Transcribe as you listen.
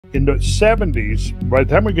in the 70s, by the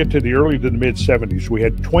time we get to the early to the mid 70s, we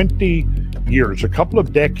had 20 years, a couple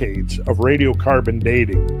of decades of radiocarbon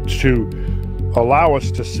dating to allow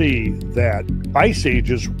us to see that ice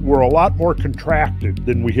ages were a lot more contracted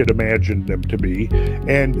than we had imagined them to be,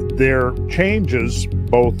 and their changes,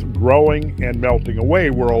 both growing and melting away,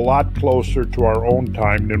 were a lot closer to our own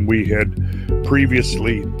time than we had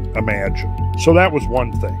previously imagined. So that was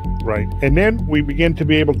one thing, right? And then we began to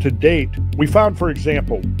be able to date. We found, for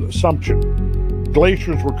example, the assumption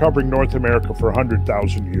glaciers were covering North America for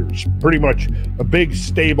 100,000 years, pretty much a big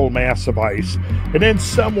stable mass of ice. And then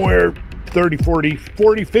somewhere 30,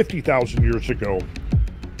 40, 50,000 years ago,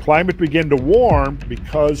 climate began to warm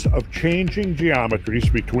because of changing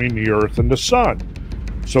geometries between the Earth and the Sun.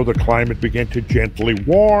 So the climate began to gently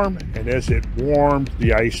warm, and as it warmed,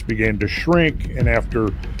 the ice began to shrink, and after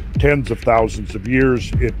tens of thousands of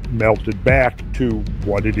years, it melted back to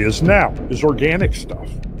what it is now, is organic stuff.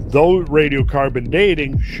 Though radiocarbon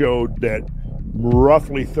dating showed that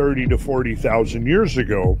roughly 30 to 40,000 years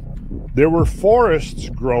ago, there were forests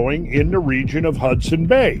growing in the region of Hudson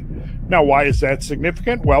Bay. Now, why is that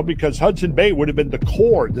significant? Well, because Hudson Bay would have been the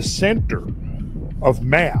core, the center of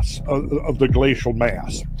mass, of the glacial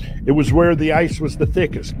mass. It was where the ice was the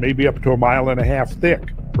thickest, maybe up to 1.5 miles thick,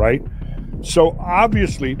 right? So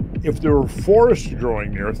obviously, if there were forests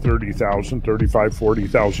growing there 30,000, 35,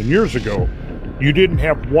 40,000 years ago, you didn't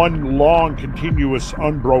have one long, continuous,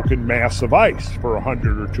 unbroken mass of ice for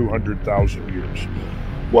 100 or 200,000 years.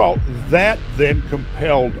 Well, that then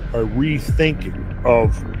compelled a rethinking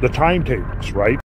of the timetables, right?